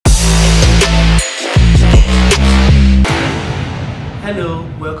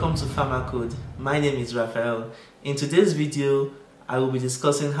Welcome to Pharma-Code. My name is Raphael. In today's video, I will be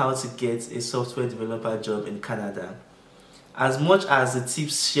discussing how to get a software developer job in Canada. As much as the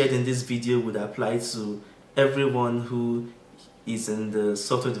tips shared in this video would apply to everyone who is in the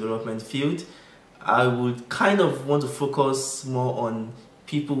software development field, I would kind of want to focus more on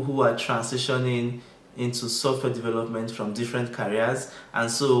people who are transitioning into software development from different careers, and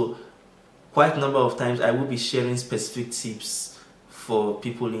so quite a number of times I will be sharing specific tips for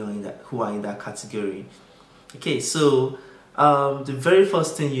people who are in that category. Okay, so the very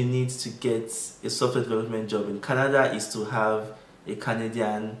first thing you need to get a software development job in Canada is to have a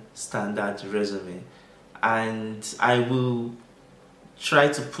Canadian standard resume, and I will try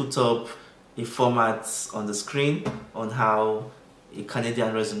to put up a format on the screen on how a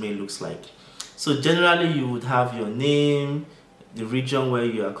Canadian resume looks like. So generally you would have your name, the region where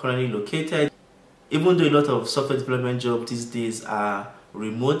you are currently located. Even though a lot of software development jobs these days are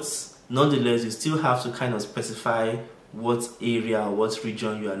remote, nonetheless you still have to kind of specify what area or what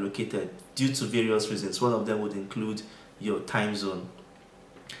region you are located due to various reasons. One of them would include your time zone.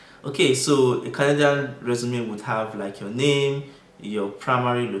 Okay, so a Canadian resume would have like your name, your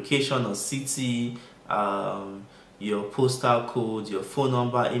primary location or city, your postal code, your phone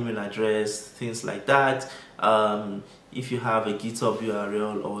number, email address, things like that. If you have a GitHub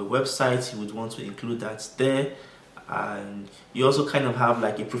URL or a website, you would want to include that there. And you also kind of have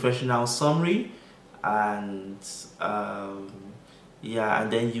like a professional summary, and yeah,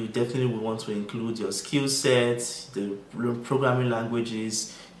 and then you definitely would want to include your skill sets, the programming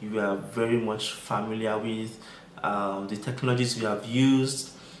languages you are very much familiar with, the technologies you have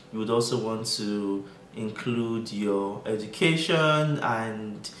used. You would also want to include your education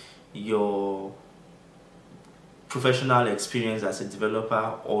and your professional experience as a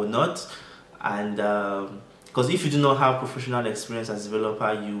developer or not. And because if you do not have professional experience as a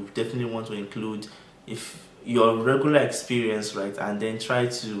developer, you definitely want to include if your regular experience, right, and then try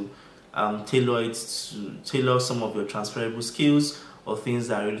to tailor some of your transferable skills or things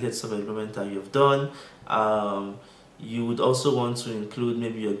that are related to software development that you've done. You would also want to include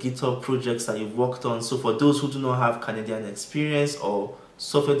maybe your GitHub projects that you've worked on. So for those who do not have Canadian experience or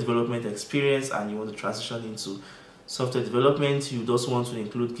software development experience and you want to transition into software development, you would also want to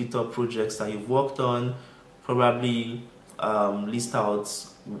include GitHub projects that you've worked on. Probably list out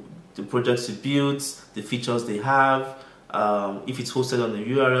the projects you built, the features they have. If it's hosted on the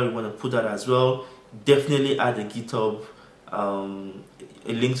URL, you want to put that as well. Definitely add a GitHub,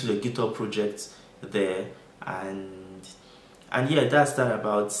 a link to the GitHub project there, and yeah, that's that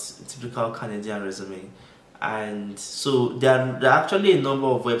about a typical Canadian resume. And so there are actually a number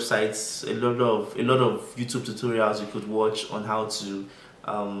of websites, a lot of YouTube tutorials you could watch on how to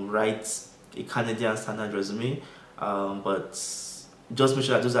write a Canadian standard resume, but just make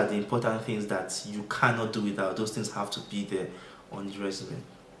sure that those are the important things that you cannot do without. Those things have to be there on the resume.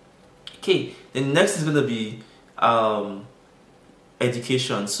 Okay, the next is going to be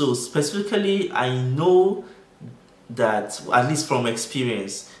education. So specifically, I know that, at least from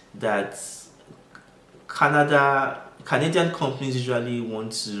experience, that Canadian companies usually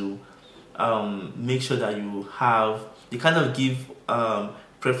want to make sure that they kind of give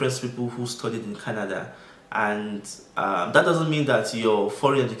preference to people who studied in Canada, and that doesn't mean that your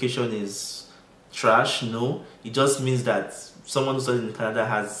foreign education is trash. No, it just means that someone who studied in Canada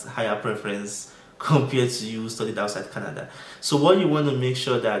has higher preference compared to you who studied outside Canada. So what you want to make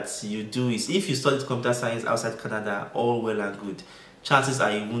sure that you do is, if you studied computer science outside Canada, all well and good, chances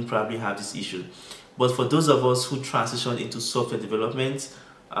are you won't probably have this issue. But for those of us who transition into software development,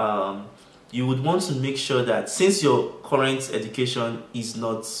 you would want to make sure that since your current education is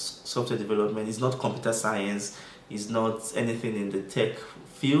not software development, is not computer science, is not anything in the tech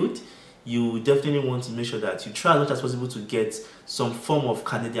field, you definitely want to make sure that you try as much as possible to get some form of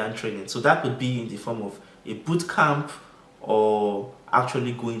Canadian training. So that could be in the form of a boot camp, or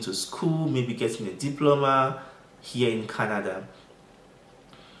actually going to school, maybe getting a diploma here in Canada.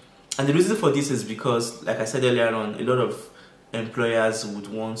 And the reason for this is because, like I said earlier on, a lot of employers would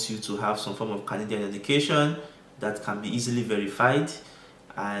want you to have some form of Canadian education that can be easily verified.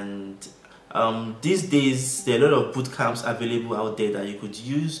 And these days, there are a lot of boot camps available out there that you could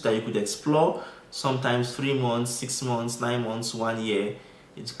use, that you could explore. Sometimes 3 months, 6 months, 9 months, 1 year.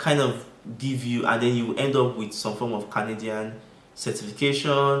 It kind of give you, and then you end up with some form of Canadian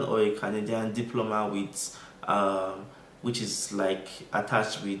certification or a Canadian diploma with which is like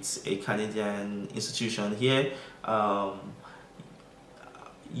attached with a Canadian institution here.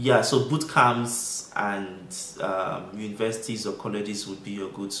 Yeah, so boot camps and universities or colleges would be your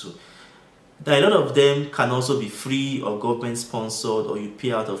go-to. There are a lot of them can also be free or government sponsored, or you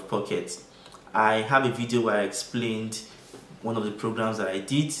pay out of pocket. I have a video where I explained one of the programs that I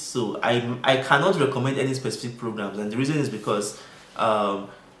did. So I cannot recommend any specific programs, and the reason is because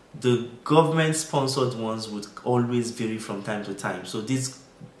the government sponsored ones would always vary from time to time. So these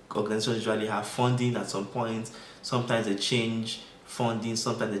organizations usually have funding at some point. Sometimes they change funding,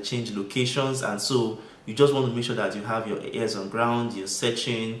 sometimes they change locations, and so you just want to make sure that you have your ears on ground, you're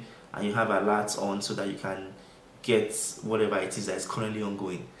searching, and you have alerts on so that you can get whatever it is that is currently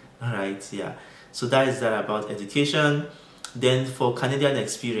ongoing. All right, yeah. So that is that about education. Then for Canadian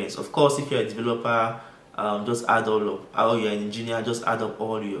experience, of course, if you're a developer, just add all of, or you're an engineer, just add up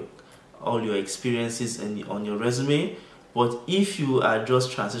all your experiences on your resume. But if you are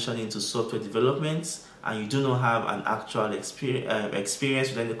just transitioning into software development and you do not have an actual experience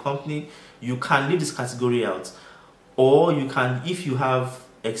within the company, you can leave this category out. Or you can, if you have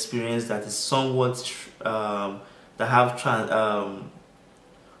experience that is somewhat or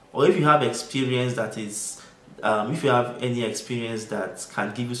if you have experience that is if you have any experience that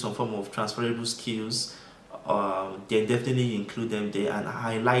can give you some form of transferable skills, then definitely include them there and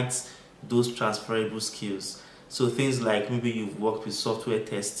highlight those transferable skills. So things like maybe you've worked with software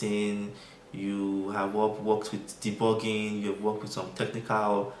testing, you have worked with debugging, you've worked with some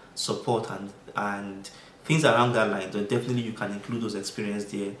technical support and things around that line. Then definitely you can include those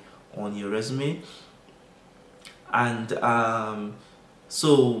experiences there on your resume. And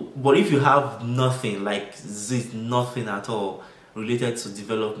but if you have nothing, like nothing at all related to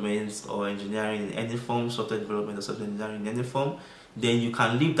development or engineering in any form, software development or software engineering in any form, then you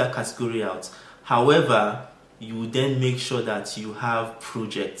can leave that category out. However, you then make sure that you have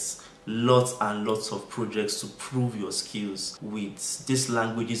projects, lots and lots of projects to prove your skills with these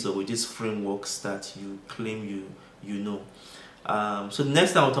languages or with these frameworks that you claim you know. So the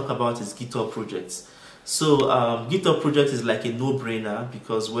next thing I'll talk about is GitHub Projects. So GitHub Projects is like a no-brainer,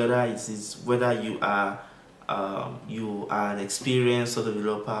 because whether you are an experienced software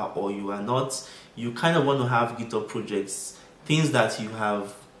developer or you are not, you kind of want to have GitHub Projects, things that you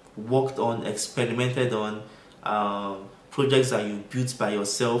have worked on, experimented on, projects that you built by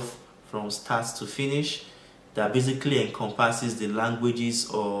yourself from start to finish, that basically encompasses the languages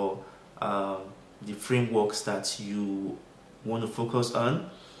or the frameworks that you want to focus on.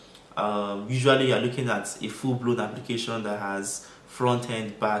 Usually you're looking at a full-blown application that has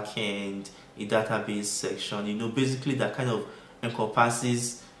front-end, back-end, a database section, basically that kind of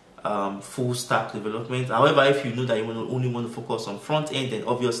encompasses full stack development. However, if you know that you only want to focus on front-end, then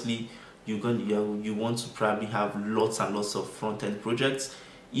obviously you want to probably have lots and lots of front-end projects.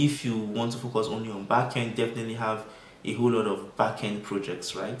 If you want to focus only on back-end, definitely have a whole lot of back-end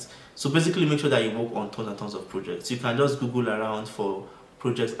projects, right? So basically make sure that you work on tons and tons of projects. You can just Google around for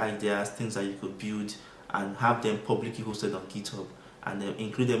project ideas, things that you could build, and have them publicly hosted on GitHub, and then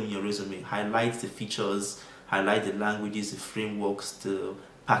include them in your resume. Highlight the features, highlight the languages, the frameworks, the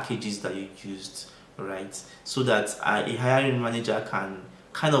packages that you used, right? So that a hiring manager can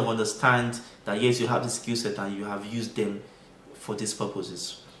kind of understand that yes, you have the skill set and you have used them for these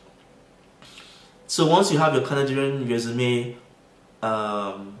purposes. So once you have your Canadian resume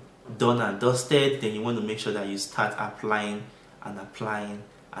done and dusted, then you want to make sure that you start applying and applying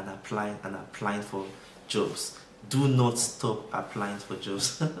and applying and applying for jobs. Do not stop applying for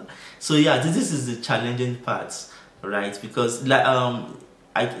jobs. So yeah, this is the challenging part, right? Because there are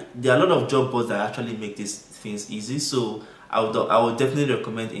a lot of job boards that actually make these things easy. So I would definitely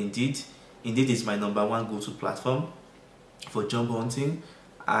recommend Indeed. Indeed is my #1 go-to platform for job hunting,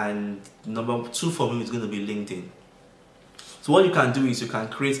 and #2 for me is going to be LinkedIn. So what you can do is you can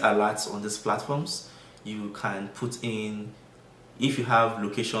create alerts on these platforms. You can put in, if you have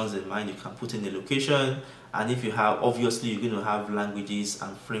locations in mind, you can put in a location, and if you have, obviously you're going to have languages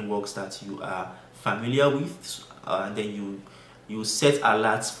and frameworks that you are familiar with, and then you set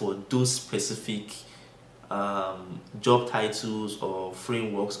alerts for those specific job titles or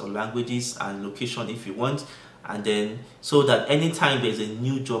frameworks or languages and location if you want, and then so that anytime there's a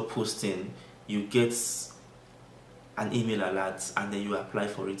new job posting, you get an email alert and then you apply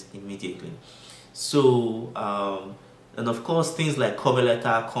for it immediately. So and of course things like cover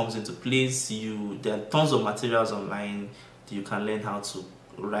letter comes into place. There are tons of materials online that you can learn how to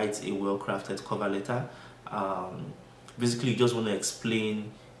write a well-crafted cover letter. Basically you just want to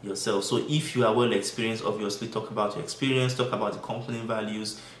explain yourself. So if you are well experienced, obviously talk about your experience, talk about the company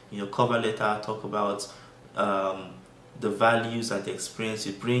values in your cover letter, talk about the values and the experience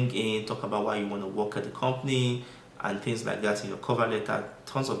you bring in, talk about why you want to work at the company and things like that in your cover letter.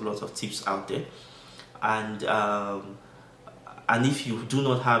 Lots of tips out there. And if you do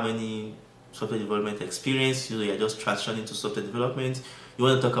not have any software development experience, you're just transitioning to software development, you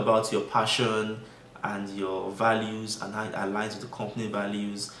want to talk about your passion and your values and how it aligns with the company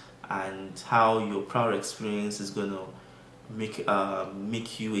values, and how your prior experience is going to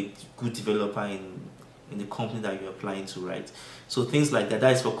make you a good developer in the company that you're applying to, right? So things like that.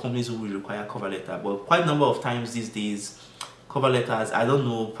 That is for companies who will require cover letter. But quite a number of times these days, cover letters, I don't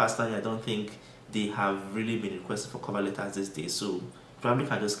know, personally, I don't think they have really been requested for cover letters these days. So probably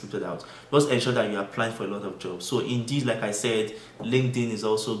can just skip it out. Just ensure that you're applying for a lot of jobs. So indeed, like I said, LinkedIn is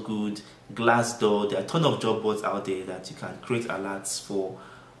also good. Glassdoor, there are a ton of job boards out there that you can create alerts for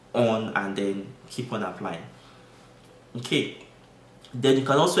on and then keep on applying. Okay, then you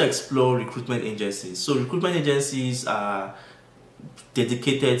can also explore recruitment agencies. So recruitment agencies are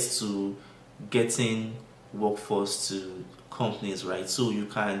dedicated to getting workforce to companies, right? So you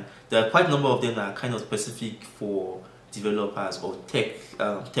can, there are quite a number of them that are kind of specific for developers or tech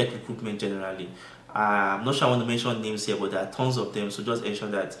recruitment generally. I'm not sure I want to mention names here, but there are tons of them. So just ensure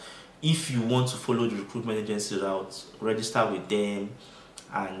that if you want to follow the recruitment agency route, register with them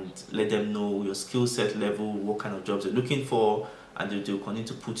and let them know your skill set level, what kind of jobs you're looking for, and they'll continue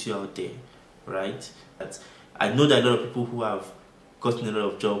to put you out there, right? I know that a lot of people who have gotten a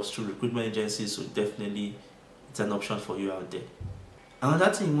lot of jobs through recruitment agencies, so definitely it's an option for you out there.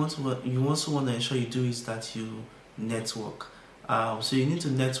 Another thing you also want to ensure you do is that you network. So you need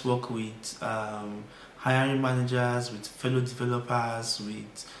to network with hiring managers, with fellow developers,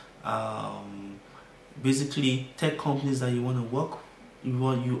 with basically tech companies that you want to work,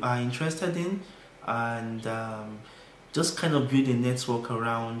 you are interested in, and just kind of build a network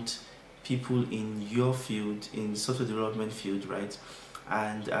around people in your field, in software development field, right?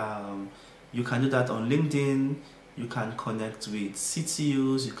 And you can do that on LinkedIn. You can connect with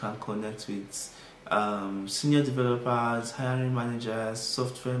CTOs, you can connect with senior developers, hiring managers,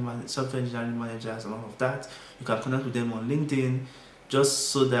 software engineering managers, and all of that. You can connect with them on LinkedIn, just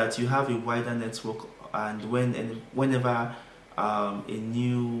so that you have a wider network, and whenever a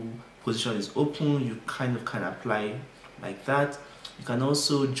new position is open, you kind of can apply like that. You can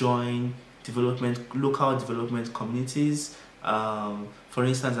also join local development communities. For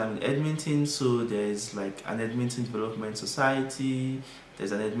instance, I'm in Edmonton, so there's like an Edmonton Development Society,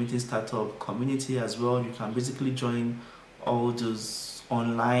 there's an Edmonton Startup community as well. You can basically join all those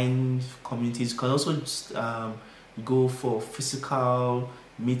online communities. You can also just, go for physical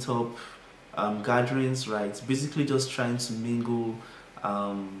meetup gatherings, right? Basically just trying to mingle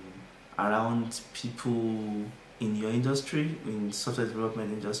around people in your industry, in software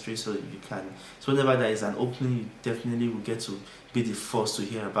development industry, so whenever there is an opening, you definitely will get to be the first to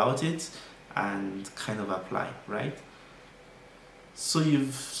hear about it and kind of apply, right? So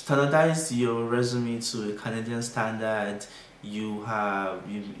you've standardized your resume to a Canadian standard. You've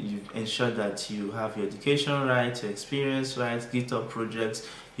ensured that you have your education right, your experience right, GitHub projects.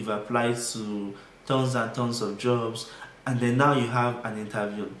 You've applied to tons and tons of jobs, and then now you have an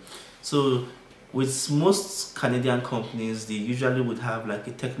interview. So with most Canadian companies, they usually would have like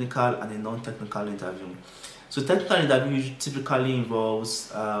a technical and a non-technical interview. So technical interview typically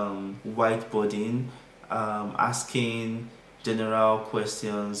involves whiteboarding, asking general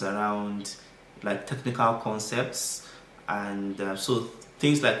questions around like technical concepts, and so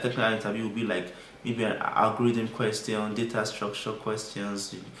things like technical interview will be like maybe an algorithm question, data structure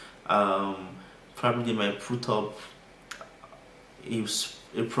questions. Probably they might put up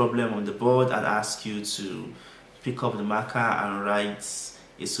a problem on the board and ask you to pick up the marker and write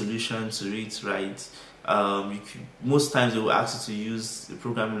a solution to it, right? Most times they will ask you to use the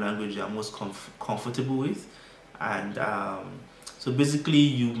programming language you are most comfortable with, and so basically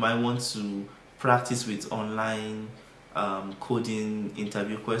you might want to practice with online coding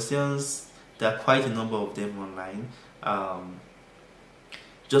interview questions. There are quite a number of them online,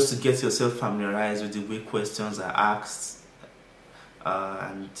 just to get yourself familiarized with the way questions are asked.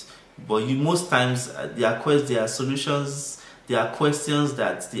 But most times there are solutions, there are questions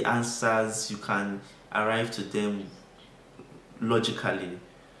that the answers you can arrive to them logically,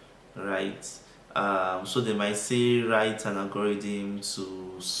 right? So they might say write an algorithm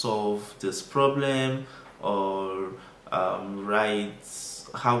to solve this problem, or write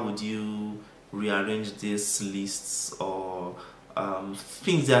how would you rearrange these lists, or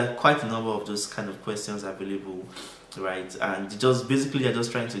things. There are quite a number of those kind of questions available, right? And basically they're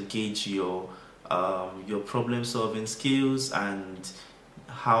just trying to gauge your problem solving skills and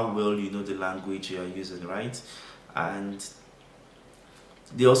how well you know the language you are using, right? And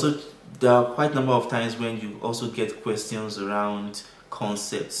there are quite a number of times when you also get questions around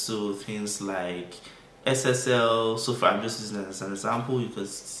concepts, so things like SSL. So far I'm just using it as an example. You can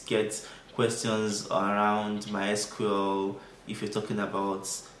get questions around MySQL, if you're talking about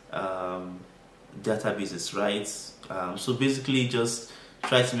databases, right? So basically just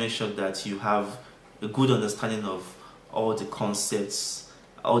try to make sure that you have a good understanding of all the concepts,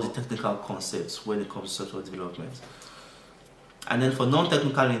 all the technical concepts when it comes to software development. And then for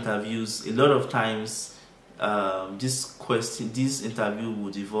non-technical interviews, a lot of times this interview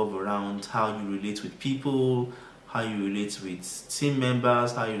would evolve around how you relate with people, how you relate with team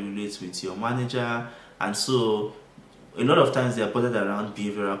members, how you relate with your manager. And so a lot of times they are bothered around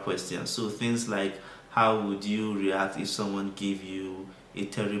behavioral questions. So things like, how would you react if someone gave you a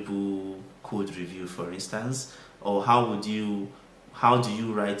terrible code review, for instance? Or how do you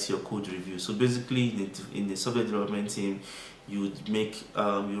write your code review? So basically in the software development team, you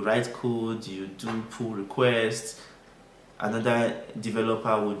write code, you do pull requests, another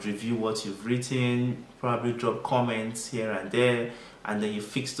developer would review what you've written, probably drop comments here and there, and then you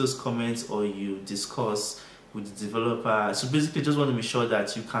fix those comments or you discuss with the developer. So basically just want to be sure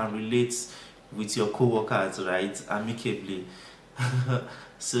that you can relate with your co-workers, right, amicably.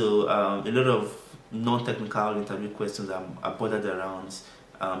 So a lot of non-technical interview questions are bothered around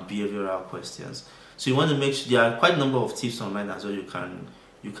behavioral questions. So you want to make sure there are quite a number of tips online as well. You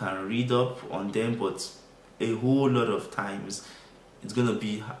can read up on them, but a whole lot of times it's going to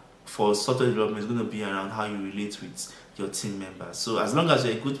be for software development. It's going to be around how you relate with your team members. So as long as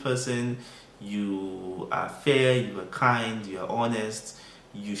you're a good person, you are fair, you are kind, you are honest,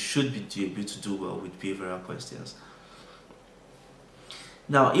 you should be able to do well with behavioral questions.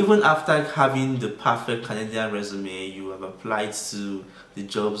 Now, even after having the perfect Canadian resume, you have applied to the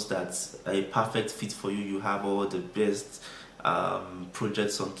jobs that's a perfect fit for you, you have all the best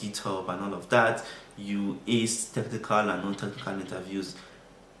projects on GitHub and all of that, you ace technical and non-technical interviews,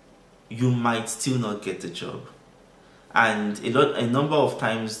 you might still not get the job. And a number of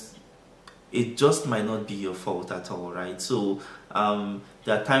times, it just might not be your fault at all, right? So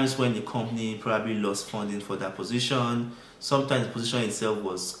there are times when the company probably lost funding for that position. Sometimes the position itself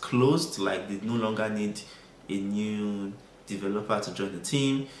was closed, like they no longer need a new developer to join the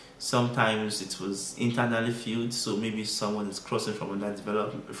team. Sometimes it was internally filled, so maybe someone is crossing from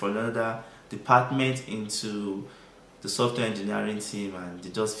another department into the software engineering team and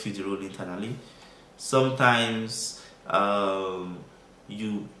they just fill the role internally. Sometimes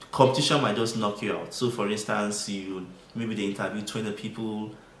competition might just knock you out. So for instance, maybe they interview 20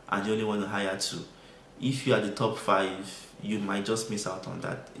 people and you only want to hire 2. If you are the top 5, you might just miss out on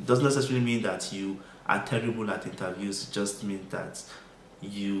that. It doesn't necessarily mean that you are terrible at interviews. It just means that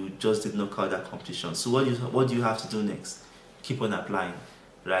you just did not call that competition. So what do you have to do next? Keep on applying,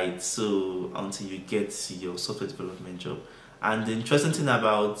 right? So until you get your software development job. And the interesting thing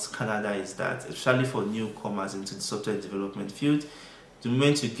about Canada is that, especially for newcomers into the software development field, the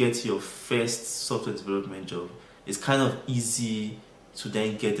moment you get your first software development job, it's kind of easy to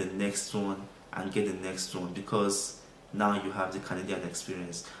then get the next one and get the next one, because now you have the Canadian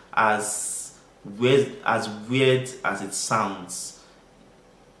experience. As weird as it sounds,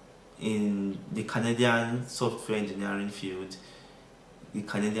 in the Canadian software engineering field, the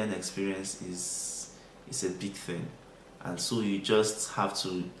Canadian experience is a big thing, and so you just have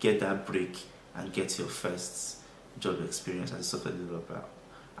to get that break and get your first job experience as a software developer,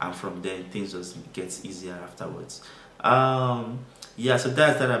 and from then things just get easier afterwards. Yeah, so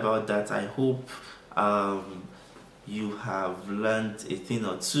that's that about that. I hope you have learned a thing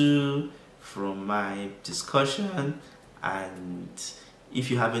or two from my discussion, and if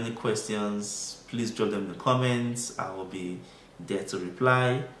you have any questions, please drop them in the comments. I will be there to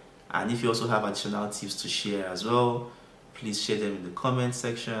reply. And if you also have additional tips to share as well, please share them in the comment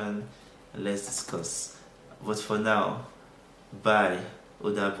section and let's discuss. But for now, bye, au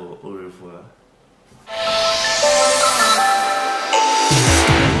revoir.